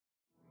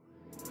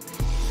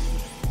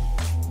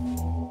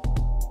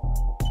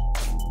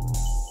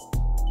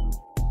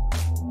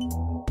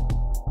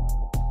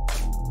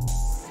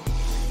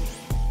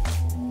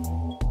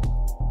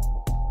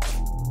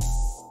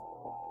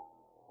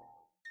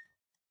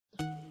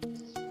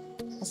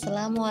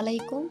আসসালামু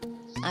আলাইকুম,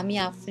 আমি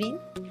আফরিন।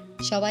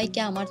 সবাইকে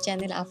আমার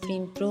চ্যানেল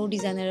আফরিন প্রো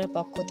ডিজাইনারের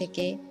পক্ষ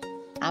থেকে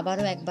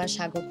আবারও একবার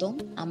স্বাগতম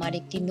আমার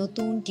একটি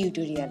নতুন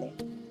টিউটোরিয়ালে।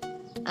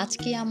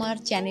 আজকে আমার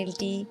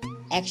চ্যানেলটি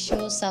 100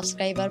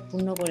 সাবস্ক্রাইবার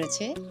পূর্ণ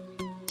করেছে,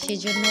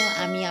 সেজন্য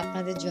আমি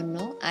আপনাদের জন্য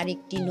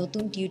আরেকটি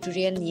নতুন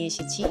টিউটোরিয়াল নিয়ে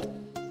এসেছি।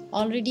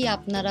 অলরেডি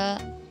আপনারা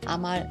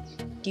আমার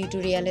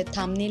টিউটোরিয়ালের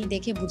থাম্বনেইল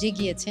দেখে বুঝে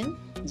গিয়েছেন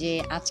যে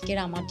আজকের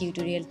আমার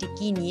টিউটোরিয়ালটি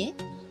কী নিয়ে।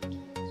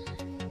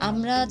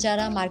 আমরা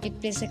যারা মার্কেট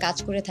প্লেসে কাজ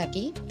করে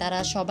থাকি তারা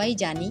সবাই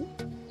জানি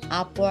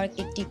আপওয়ার্ক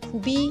একটি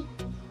খুবই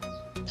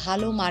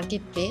ভালো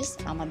মার্কেট প্লেস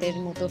আমাদের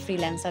মতো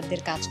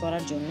ফ্রিল্যান্সারদের কাজ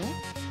করার জন্য।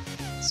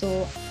 সো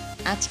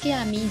আজকে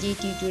আমি যে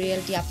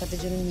টিউটোরিয়ালটি আপনাদের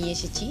জন্য নিয়ে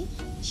এসেছি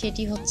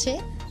সেটি হচ্ছে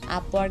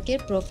আপওয়ার্কের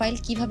প্রোফাইল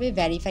কিভাবে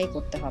ভেরিফাই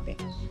করতে হবে।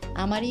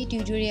 আমার এই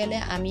টিউটোরিয়ালে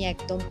আমি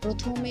একদম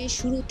প্রথমে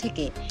শুরু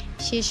থেকে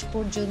শেষ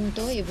পর্যন্ত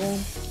এবং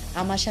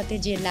আমার সাথে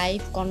যে লাইভ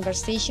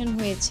কনভারসেশন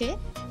হয়েছে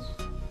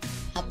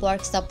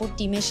আপওয়ার্ক সাপোর্ট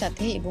টিমের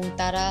সাথে এবং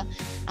তারা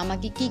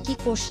আমাকে কি কি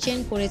কোশ্চেন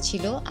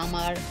করেছিল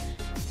আমার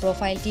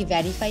প্রোফাইলটি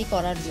ভেরিফাই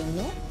করার জন্য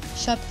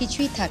সব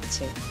কিছুই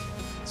থাকছে।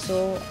 সো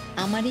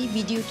আমার এই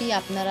ভিডিওটি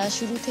আপনারা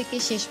শুরু থেকে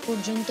শেষ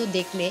পর্যন্ত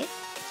দেখলে,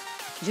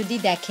 যদি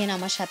দেখেন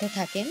আমার সাথে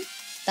থাকেন,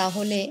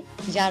 তাহলে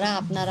যারা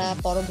আপনারা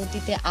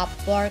পরবর্তীতে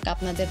আপওয়ার্ক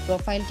আপনাদের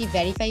প্রোফাইলটি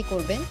ভেরিফাই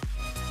করবেন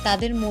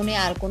তাদের মনে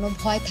আর কোনো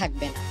ভয়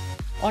থাকবে না।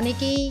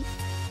 অনেকেই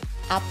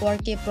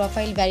আপওয়ার্কে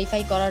প্রোফাইল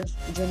ভেরিফাই করার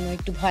জন্য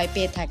একটু ভয়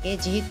পেয়ে থাকে,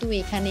 যেহেতু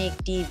এখানে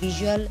একটি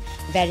ভিজুয়াল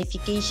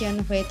ভেরিফিকেশন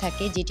হয়ে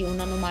থাকে, যেটি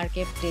অন্যান্য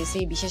মার্কেট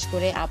প্লেসে, বিশেষ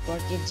করে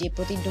আপওয়ার্কের যে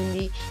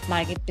প্রতিদ্বন্দ্বী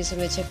মার্কেট প্লেস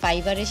রয়েছে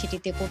ফাইবারে,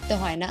 সেটিতে করতে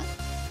হয় না।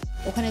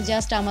 ওখানে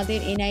জাস্ট আমাদের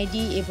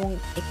এনআইডি এবং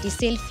একটি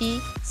সেলফি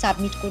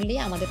সাবমিট করলেই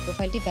আমাদের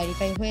প্রোফাইলটি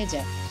ভেরিফাই হয়ে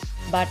যায়।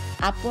 বাট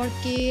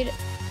আপওয়ার্কের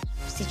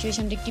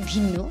সিচুয়েশনটা একটি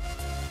ভিন্ন।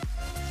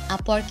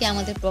 আপওয়ার্কে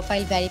আমাদের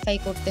প্রোফাইল ভেরিফাই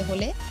করতে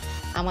হলে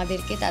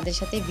আমাদেরকে তাদের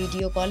সাথে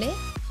ভিডিও কলে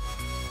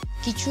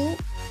কিছু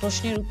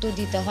প্রশ্নের উত্তর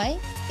দিতে হয়,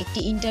 একটি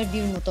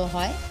ইন্টারভিউর মতো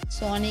হয়।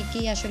 সো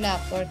অনেকেই আসলে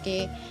আপওয়ার্কে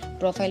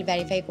প্রোফাইল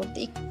ভেরিফাই করতে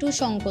একটু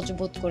সংকোচ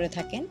বোধ করে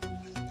থাকেন।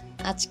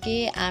 আজকে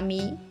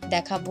আমি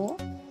দেখাবো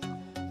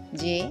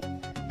যে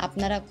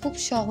আপনারা খুব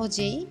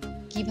সহজেই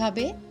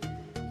কিভাবে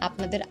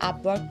আপনাদের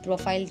আপওয়ার্ক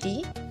প্রোফাইলটি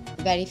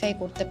ভেরিফাই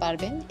করতে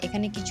পারবেন।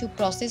 এখানে কিছু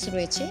প্রসেস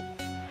রয়েছে,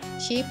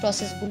 সেই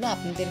প্রসেসগুলো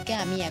আপনাদেরকে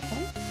আমি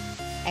এখন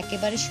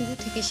একেবারে শুরু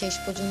থেকে শেষ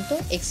পর্যন্ত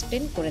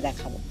এক্সপ্লেন করে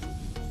দেখাবো।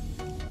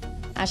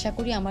 আশা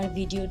করি আমার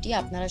ভিডিওটি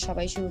আপনারা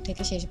সবাই শুরু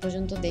থেকে শেষ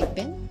পর্যন্ত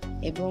দেখবেন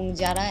এবং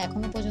যারা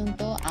এখনো পর্যন্ত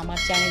আমার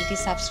চ্যানেলটি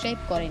সাবস্ক্রাইব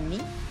করেননি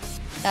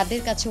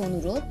তাদের কাছে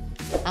অনুরোধ,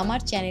 আমার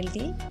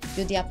চ্যানেলটি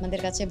যদি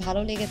আপনাদের কাছে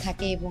ভালো লেগে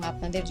থাকে এবং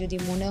আপনাদের যদি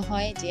মনে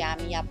হয় যে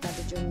আমি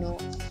আপনাদের জন্য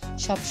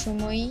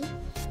সবসময়ই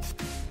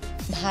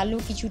ভালো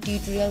কিছু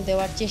টিউটোরিয়াল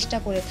দেওয়ার চেষ্টা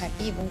করে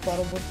থাকি এবং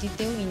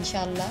পরবর্তীতেও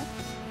ইনশাআল্লাহ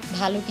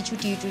ভালো কিছু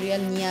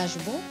টিউটোরিয়াল নিয়ে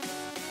আসব,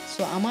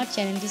 সো আমার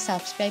চ্যানেলটি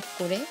সাবস্ক্রাইব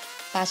করে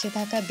পাশে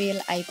থাকা বেল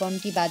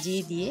আইকনটি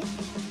বাজিয়ে দিয়ে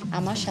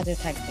আমার সাথে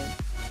থাকবেন।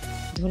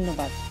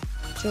 ধন্যবাদ।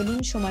 চলুন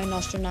সময়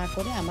নষ্ট না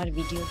করে আমার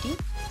ভিডিওটি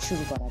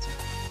শুরু করা যাক।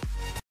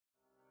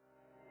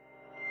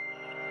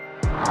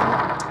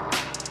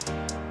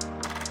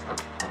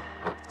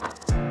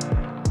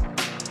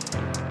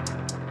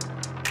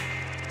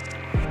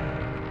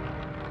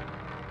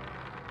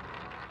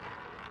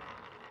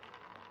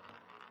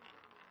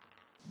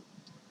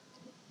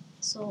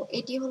 সো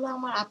এটি হলো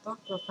আমার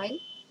আপওয়ার্ক প্রোফাইল।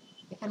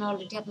 এখানে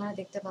অলরেডি আপনারা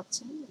দেখতে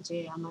পাচ্ছেন যে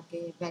আমাকে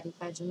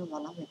ভেরিফাইয়ের জন্য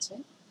বলা হয়েছে।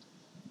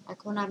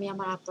 এখন আমি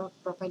আমার আপওয়ার্ক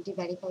প্রোফাইলটি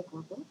ভেরিফাই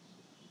করব।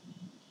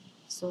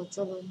 সো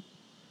চলুন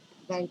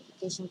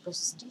ভেরিফিকেশন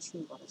প্রসেসটি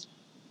শুরু করা যাক।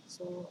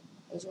 সো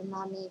এই জন্য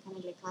আমি এখানে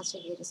লেখা আছে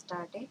গেট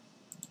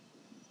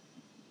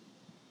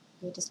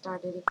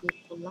স্টার্টেডে ক্লিক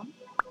করলাম।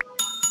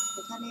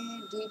 এখানে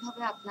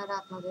দুইভাবে আপনারা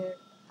আপনাদের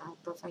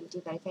প্রোফাইলটি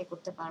ভেরিফাই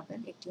করতে পারবেন।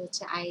 একটি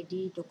হচ্ছে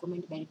ID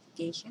document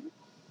verification.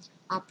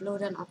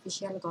 Upload an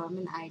official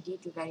government ID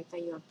to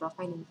verify your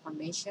profile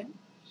information.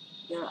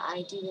 Your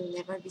ID will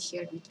never be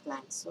shared with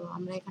clients. So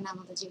আমরা এখানে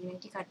আমাদের যে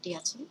আইডেন্টি কার্ডটি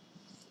আছে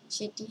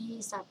সেটি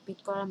সাবমিট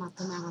করার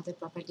মাধ্যমে আমাদের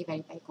প্রোফাইলটি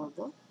ভেরিফাই করব।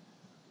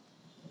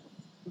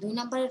 2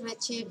 নম্বরে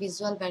রয়েছে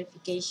visual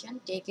verification.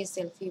 Take a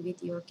selfie with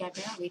your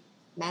camera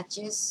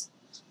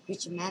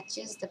which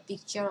matches the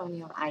picture on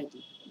your ID.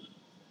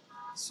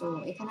 So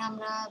এখানে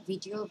আমরা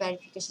ভিডিও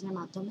ভেরিফিকেশনের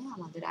মাধ্যমে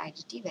আমাদের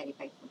আইডিটি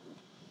ভেরিফাই করব।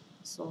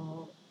 সো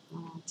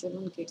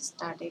চলুন গেট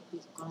স্টার্টে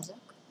ক্লিক করা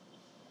যাক।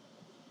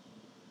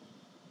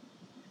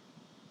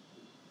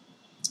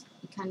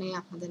 এখানে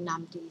আপনাদের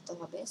নামটি দিতে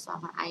হবে। সো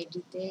আমার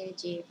আইডিতে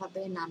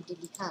যেভাবে নামটি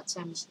লেখা আছে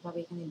আমি সেভাবে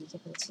এখানে লিখে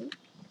ফেলছি।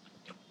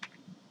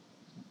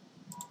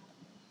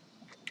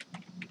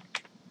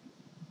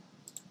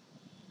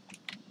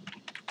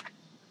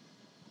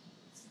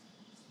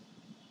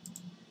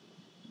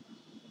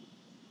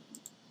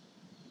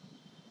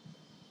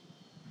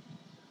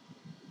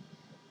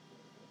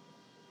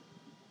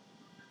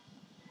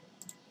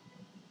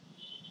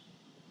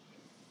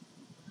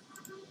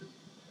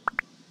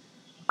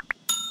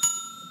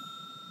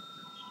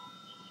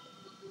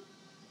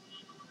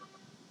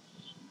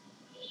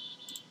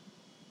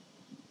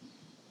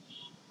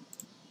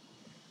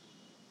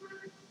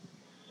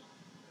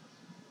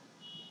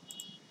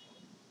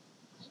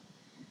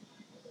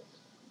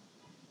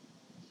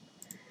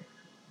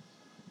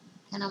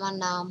 এখানে আমার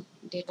নাম,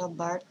 ডেট অফ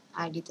বার্থ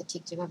আইডিতে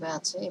ঠিক যেভাবে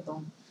আছে এবং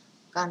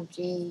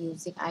কান্ট্রি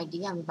ইউজিং আইডি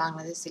আমি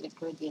বাংলাদেশ সিলেক্ট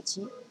করে দিয়েছি,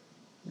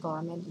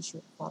 গভর্নমেন্ট ইস্যু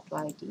ফটো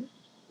আইডি।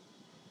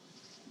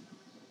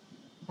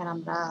 এখানে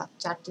আমরা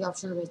 4টি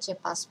অপশন রয়েছে,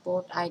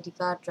 passport, ID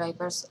card,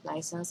 drivers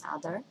licence,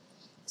 আদার।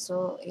 সো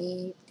এই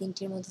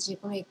 3টির মধ্যে যে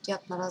কোনো একটি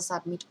আপনারা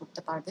সাবমিট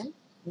করতে পারবেন।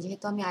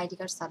 যেহেতু আমি আইডি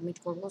কার্ড সাবমিট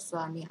করব, সো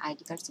আমি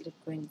আইডি কার্ড সিলেক্ট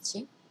করে নিচ্ছি।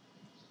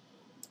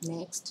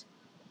 নেক্সট,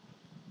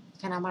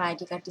 এখানে আমার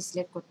আইডি কার্ডটি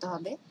সিলেক্ট করতে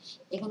হবে।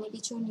 এখানে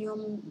কিছু নিয়ম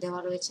দেওয়া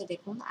রয়েছে,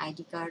 দেখুন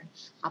আইডি কার্ড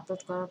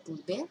আপলোড করার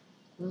পূর্বে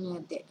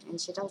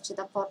সেটা হচ্ছে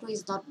the photo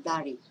is not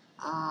blurry.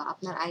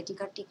 আপনার আইডি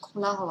কার্ডটি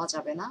খোলা হওয়া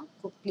যাবে না,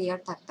 খুব ক্লিয়ার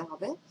থাকতে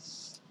হবে।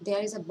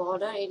 There is a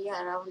border area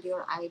around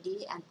your ID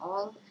and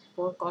all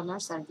 4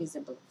 corners R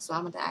visible. So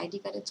আমাদের আইডি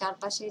কার্ডের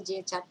চারপাশে যে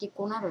 4টি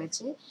কোণা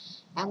রয়েছে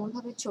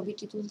এমনভাবে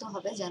ছবিটি তুলতে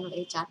হবে যেন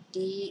এই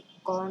 4টি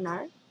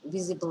কর্নার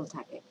ভিজিবল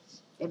থাকে,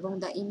 এবং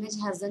the image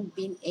hasn't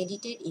bin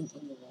edited in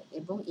anyway,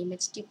 এবং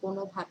ইমেজটি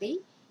কোনোভাবেই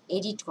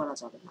এডিট করা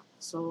যাবে না।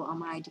 সো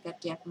আমার আইডি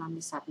কার্ডটি এখন আমি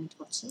সাবমিট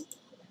করছি।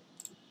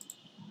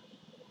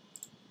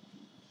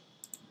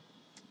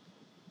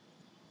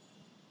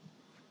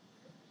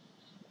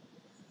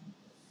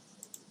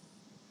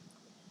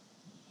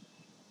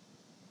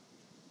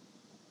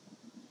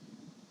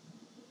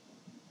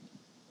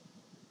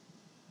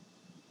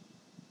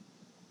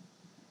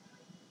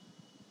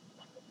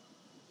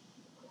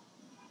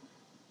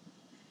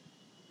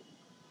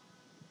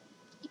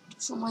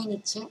 একটু সময়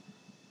নিচ্ছে।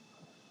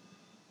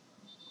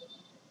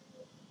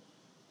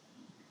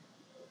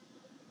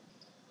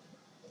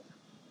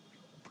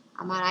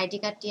 আমার আইডি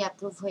কার্ডটি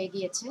অ্যাপ্রুভ হয়ে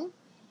গিয়েছে।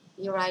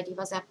 Your ID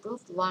was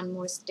approved. One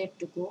more step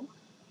to go.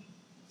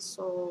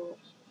 So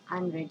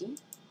I'm ready.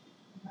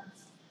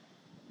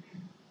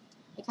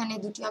 এখানে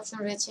 2টি অপশন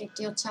রয়েছে,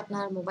 একটি হচ্ছে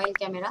আপনার মোবাইল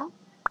ক্যামেরা।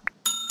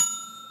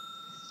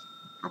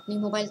 আপনি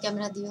মোবাইল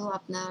ক্যামেরা দিয়েও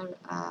আপনার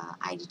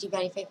আইডিটি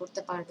ভেরিফাই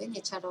করতে পারবেন।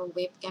 এছাড়াও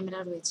ওয়েব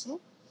ক্যামেরা রয়েছে।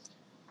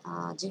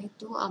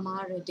 যেহেতু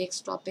আমার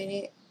ডেস্কটপে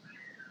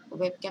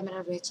ওয়েব ক্যামেরা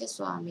রয়েছে,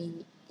 সো আমি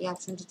এই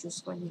অপশনটি চুজ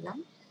করে নিলাম।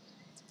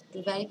 To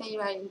verify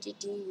your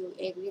identity, you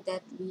agree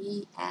that we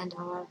and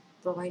our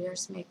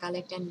providers may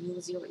collect and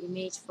use your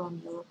image from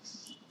your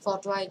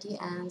photo ID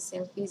and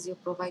selfies you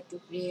provide to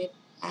create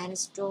and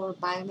store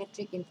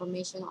biometric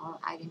information or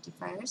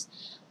identifiers.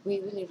 We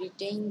will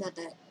retain the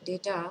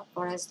data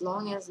for as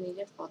long as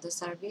needed for the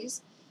service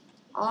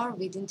or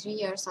within 3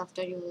 years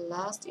after your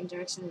last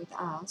interaction with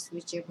us,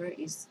 whichever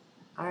is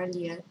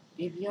earlier.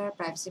 Review our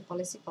privacy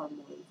policy for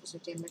more info. So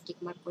আমরা tick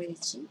mark করে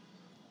দিচ্ছি।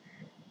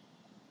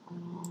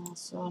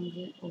 So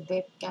আমি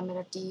web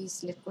ক্যামেরাটি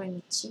select করে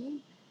নিচ্ছি।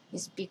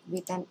 Speak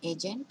with an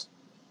agent,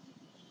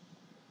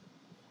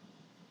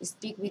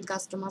 speak with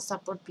customer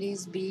support, please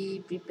be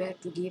prepare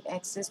to give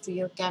access to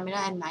your camera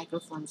and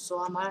microphone. So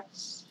আমার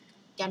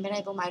camera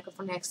এবং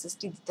মাইক্রোফোনের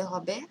অ্যাক্সেসটি দিতে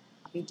হবে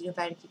ভিডিও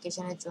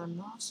ভেরিফিকেশনের জন্য।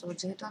 সো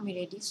যেহেতু আমি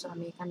রেডি, সো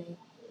আমি এখানে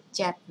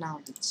চ্যাট নাও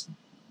দিচ্ছি।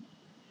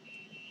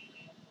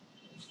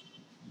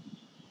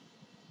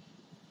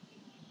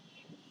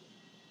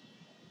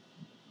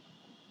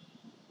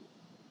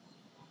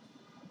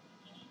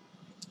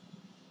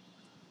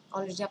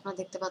 অলরেডি আপনারা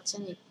দেখতে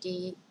পাচ্ছেন একটি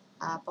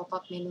পপ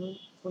আপ মেনু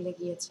খুলে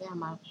গিয়েছে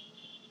আমার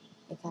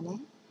এখানে।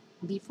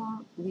 Before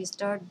we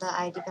start the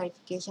ID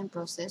verification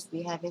process, we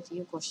have a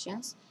few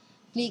questions.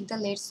 Click the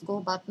Let's Go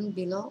button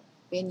below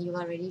when you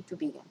are ready to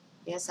begin.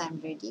 Yes, I'm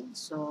ready.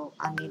 So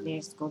আমি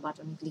Let's Go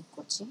button click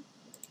করছি।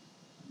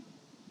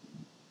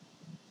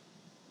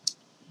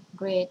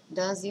 Great.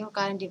 Does your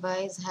current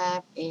device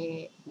have a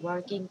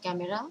working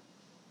camera?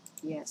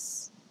 Yes.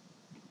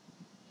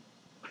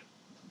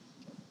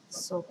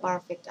 So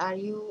perfect. Are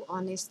you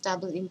on a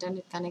stable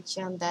internet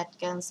connection that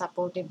can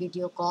support a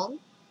video call?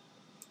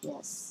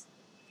 Yes.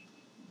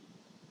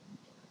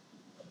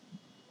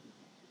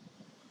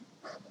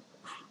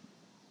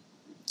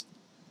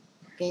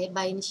 Okay,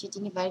 by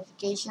initiating a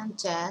verification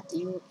chat,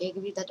 you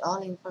agree that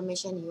all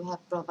information you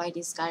have provided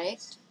is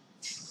correct.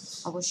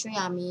 অবশ্যই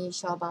আমি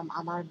সব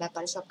আমার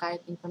ব্যাপারে সব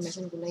correct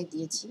ইনফরমেশনগুলোই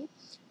দিয়েছি।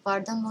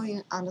 Furthermore,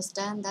 you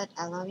understand that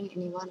allowing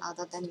anyone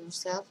other than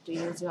yourself to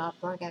use your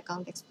Upwork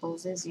account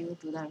exposes you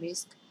to the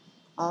risk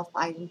of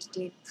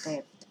identity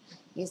theft,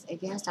 is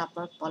against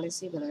Upwork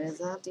policy, will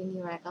result in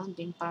your account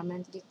being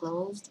permanently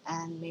closed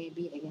and may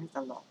be against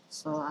the law.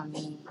 So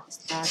আমি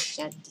start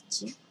chat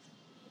দিচ্ছি।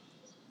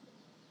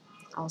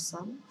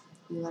 Awesome.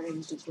 You are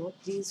ready to go.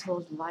 Please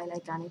hold while I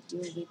connect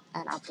you with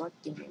an Upwork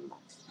team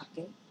member.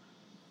 Okay.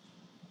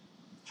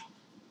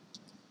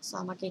 So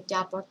আমাকে একটি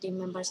Upwork team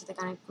মেম্বারের সাথে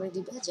connect করে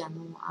দিবে যেন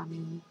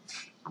আমি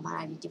আমার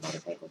আইডেন্টি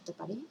ভেরিফাই করতে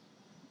পারি।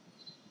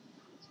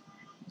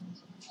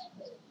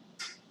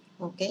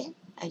 ওকে,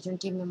 একজন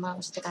টিম মেম্বার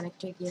আমার সাথে কানেক্ট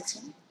হয়ে গিয়েছে।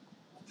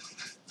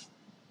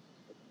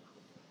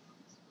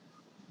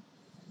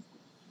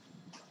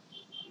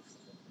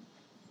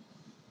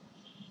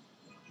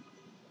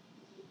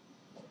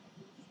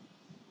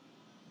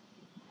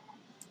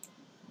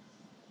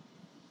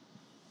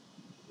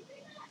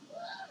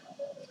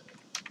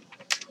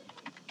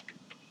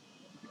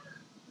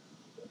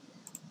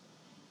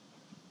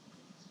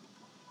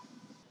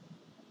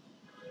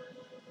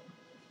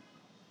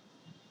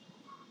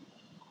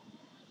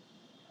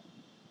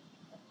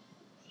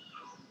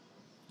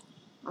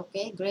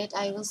 Okay, great.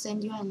 I will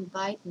send you an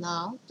invite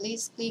now.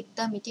 Please click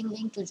the meeting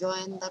link to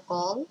join the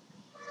call.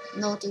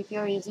 Note, if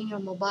you're using your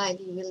mobile,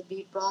 you will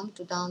be prompt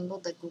to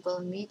download the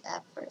Google Meet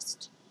app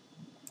first.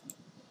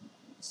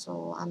 So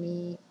আমি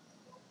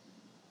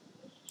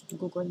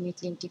Google meet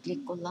লিঙ্কটি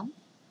click করলাম।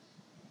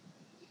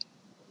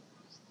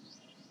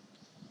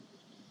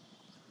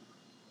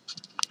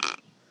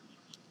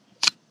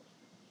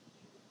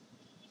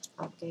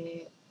 Okay,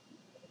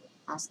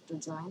 ask to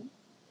join.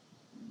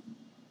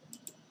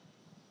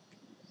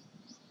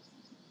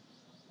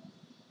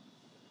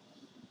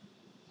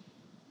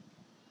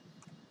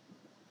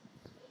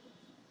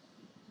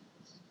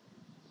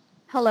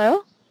 Hello?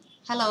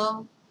 Hello.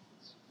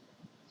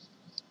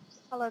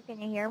 Hello, can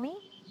you hear me?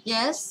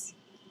 Yes.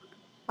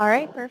 All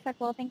right, perfect.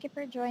 Well, thank you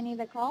for joining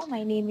the call.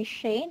 My name is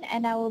Shane,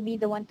 and I will be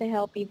the one to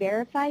help you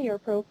verify your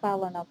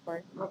profile on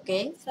Upwork.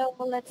 Okay. So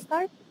let's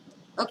start.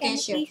 Can Okay,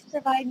 you sure. please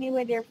provide me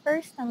with your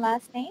first and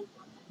last name?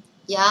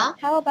 Yeah.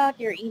 How about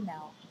your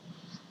email?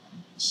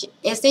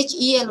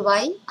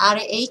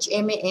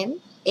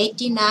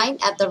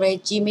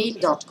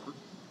 SHELYRAHMAN89@gmail.com.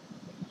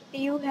 Do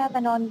you have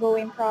an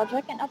ongoing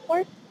project in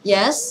Upwork?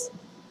 Yes.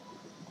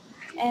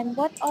 And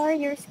what are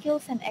your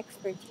skills and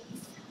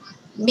expertise?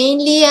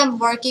 Mainly, I'm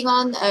working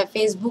on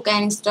Facebook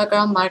and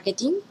Instagram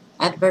marketing,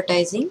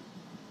 advertising.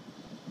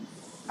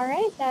 All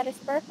right, that is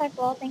perfect.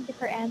 Well, thank you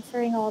for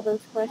answering all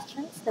those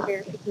questions. The Okay.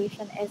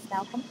 verification is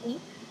now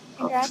complete. Okay.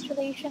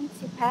 Congratulations,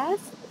 you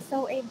passed. So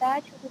a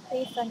badge will be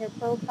placed on your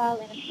profile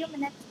in a few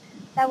minutes.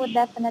 That would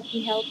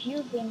definitely help you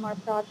gain more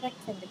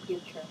projects in the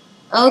future.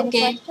 Any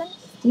Okay. questions?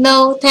 No,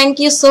 thank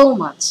you so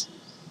much.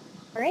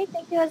 All right,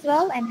 thank you as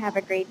well and have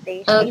a great day.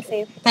 Stay Okay.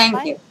 safe. Thank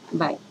Bye. you.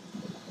 Bye.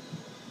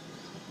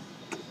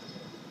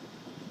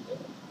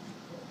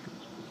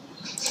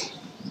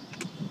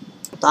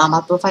 তো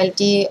আমার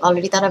প্রোফাইলটি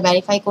already তারা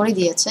verify করে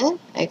দিয়েছে।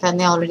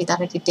 এখানে already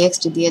তারা একটি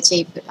text দিয়েছে,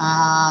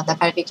 the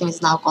verification is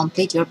now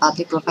complete, your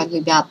public profile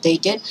will be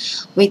updated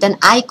with an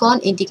icon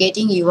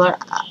indicating your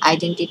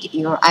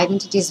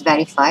identity is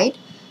verified.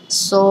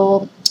 So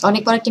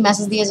অনেক পর একটি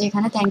মেসেজ দিয়েছে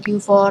এখানে, thank you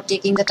for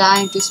taking the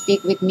time to speak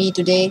with me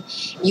today,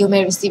 you may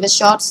receive a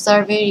short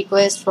survey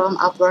request from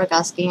Upwork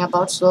asking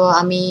about. So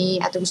আমি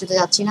এত কিছুতে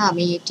যাচ্ছি না,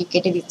 আমি এটি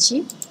কেটে দিচ্ছি।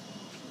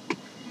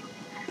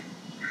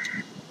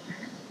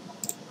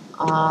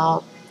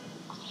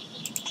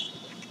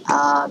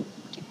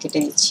 কেটে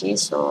দিচ্ছি।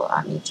 সো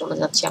আমি চলে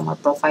যাচ্ছি আমার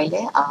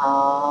প্রোফাইলে।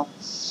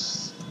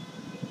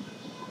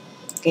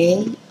 ওকে।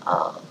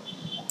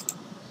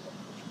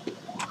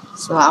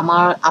 সো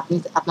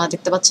আপনারা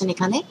দেখতে পাচ্ছেন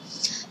এখানে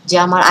যে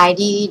আমার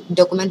ID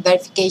document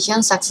verification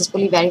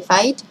successfully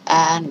verified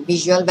and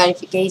visual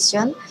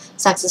verification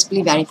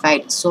successfully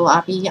verified. So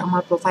আমি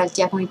আমার প্রোফাইলটি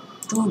এখন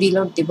একটু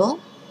রিলোড দিব।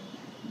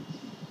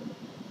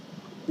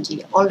 জি,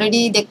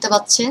 অলরেডি দেখতে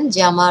পাচ্ছেন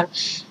যে আমার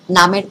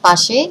নামের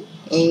পাশে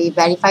এই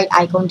ভেরিফাইড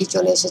আইকনটি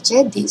চলে এসেছে।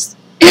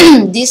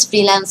 This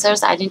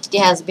freelancer's identity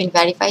has been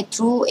verified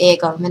through a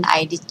government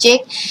ID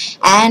check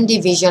and a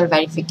visual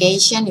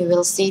verification. You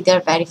will see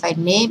their verified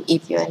name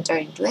if you enter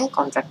into a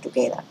contract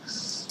together.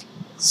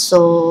 So,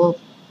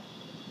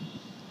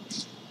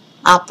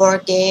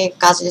 Upwork-এ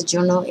কাজের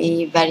জন্য এই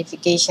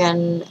ভেরিফিকেশন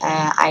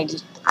আইডি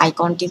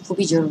আইকনটি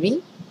খুবই জরুরি।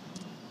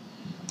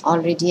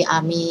 Already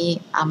আমি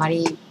আমার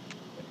এই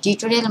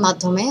tutorial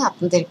মাধ্যমে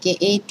আপনাদেরকে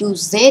A to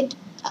Z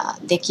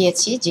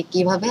দেখিয়েছি যে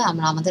কিভাবে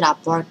আমরা আমাদের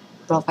আপওয়ার্ক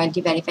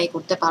প্রোফাইলটি ভেরিফাই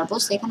করতে পারবো।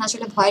 সেখানে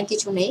আসলে ভয়ের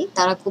কিছু নেই,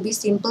 তারা খুবই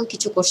সিম্পল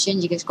কিছু কোশ্চেন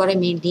জিজ্ঞেস করে,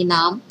 মেইনলি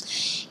নাম,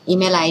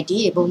 ইমেল আইডি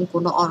এবং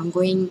কোনো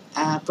অনগোয়িং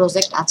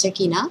প্রজেক্ট আছে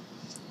কি না।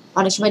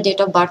 অনেক সময় ডেট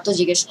অফ বার্থও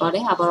জিজ্ঞেস করে,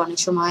 আবার অনেক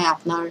সময়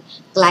আপনার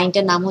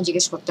ক্লায়েন্টের নামও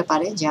জিজ্ঞেস করতে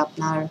পারে যে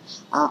আপনার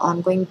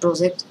অনগোয়িং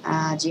প্রজেক্ট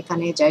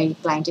যেখানে যেই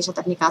ক্লায়েন্টের সাথে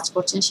আপনি কাজ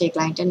করছেন সেই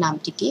ক্লায়েন্টের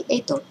নামটি কি।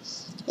 এই তো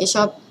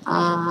এসব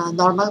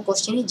নর্মাল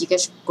কোশ্চেনই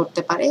জিজ্ঞেস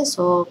করতে পারে।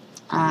 সো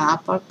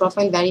আপনার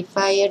প্রোফাইল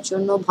ভেরিফাইয়ের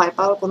জন্য ভয়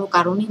পাওয়ার কোনো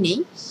কারণই নেই।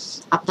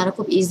 আপনারা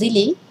খুব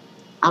ইজিলি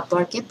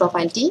আপওয়ার্কে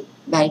প্রোফাইলটি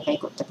ভেরিফাই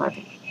করতে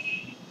পারবেন।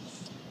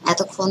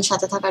 এতক্ষণ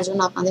সাথে থাকার জন্য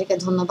আপনাদেরকে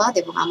ধন্যবাদ,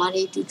 এবং আমার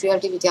এই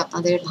টিউটোরিয়ালটি যদি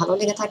আপনাদের ভালো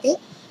লেগে থাকে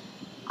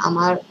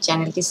আমার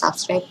চ্যানেলটি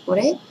সাবস্ক্রাইব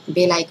করে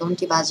বেল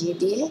আইকনটি বাজিয়ে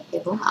দিয়ে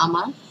এবং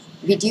আমার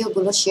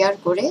ভিডিওগুলো শেয়ার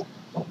করে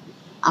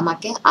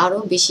আমাকে আরও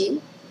বেশি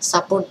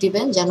সাপোর্ট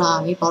দিবেন, যেন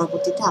আমি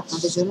পরবর্তীতে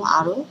আপনাদের জন্য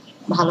আরও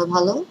ভালো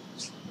ভালো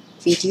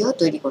ভিডিও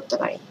তৈরি করতে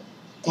পারি।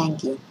 Thank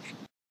you.